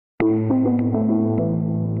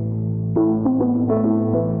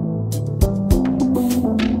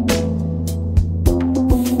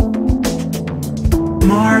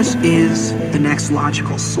is the next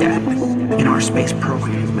logical step in our space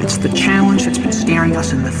program. It's the challenge that's been staring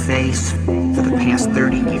us in the face for the past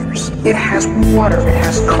 30 years. It has water, it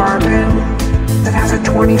has carbon, it has a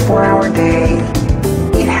 24-hour day,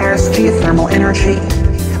 it has geothermal energy.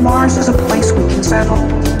 Mars is a place we can settle.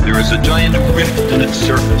 There is a giant rift in its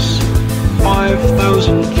surface,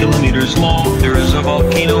 5,000 kilometers long. There is a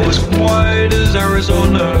volcano as wide as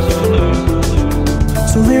Arizona.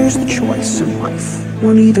 So there's the choice in life.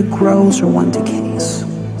 One either grows or one decays.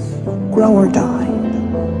 Grow or die.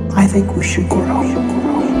 I think we should grow.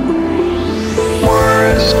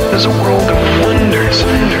 Mars is a world of wonders.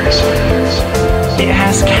 It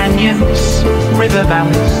has canyons, river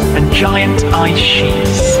valleys, and giant ice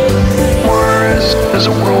sheets. Mars is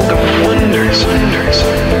a world of wonders.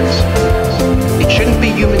 It shouldn't be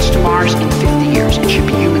humans to Mars in 50 years. It should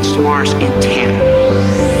be humans to Mars in 10.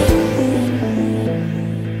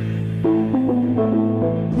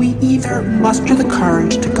 We either muster the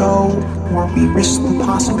courage to go, or we risk the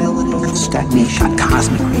possibility of stagnation,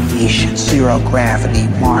 cosmic radiation, zero gravity,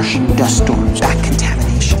 Martian dust storms, that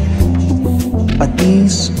contamination. But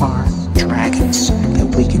these are dragons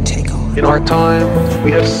that we can take on. In our time,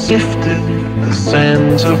 we have sifted the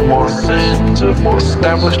sands of Mars,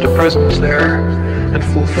 established a presence there, and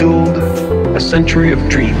fulfilled a century of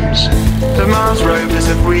dreams. The Mars rovers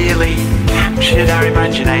have really captured our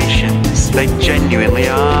imaginations. They genuinely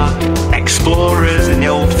are explorers in the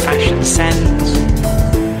old-fashioned sense.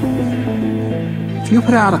 If you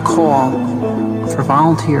put out a call for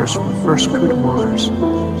volunteers for the first crew to Mars,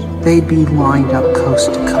 they'd be lined up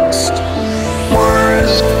coast to coast.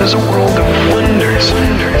 Mars is a world of wonders.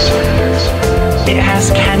 It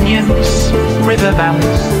has canyons, river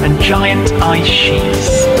valleys, and giant ice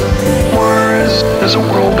sheets. Mars is a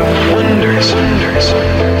world of wonders.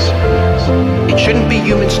 It shouldn't be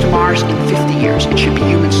humans to Mars in 50 years. It should be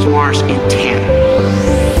humans to Mars in 10.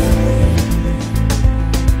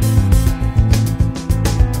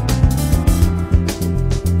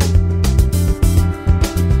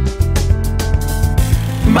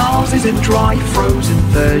 Mars is a dry, frozen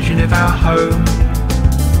version of our home,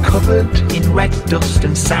 covered in red dust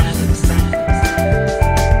and sand.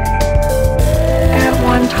 At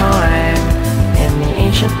one time, in the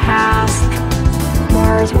ancient past,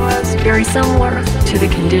 Mars was very similar to the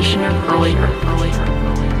condition of early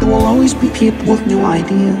Earth. There will always be people with new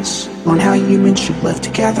ideas on how humans should live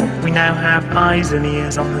together. We now have eyes and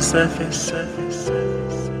ears on the surface.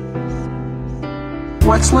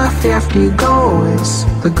 What's left after you go is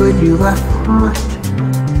the good you left behind.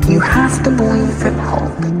 You have to believe in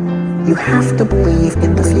hope. You have to believe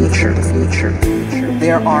in the future.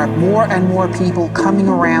 There are more and more people coming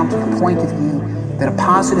around to the point of view that a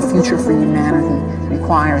positive future for humanity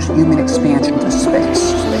requires human expansion to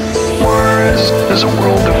space. Mars is a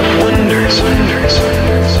world of wonders.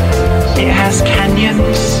 It has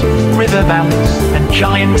canyons, river valleys, and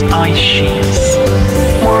giant ice sheets.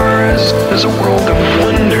 Mars is a world of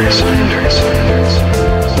wonders.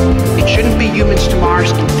 It shouldn't be humans to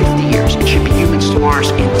Mars in 50 years. It should be humans to Mars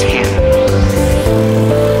in 10.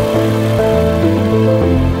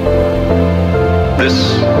 This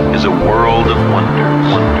is a world of wonders.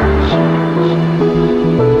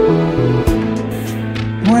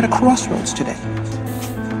 We're at a crossroads today.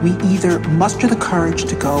 We either muster the courage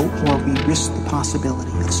to go, or we risk the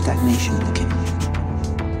possibility of stagnation and decay.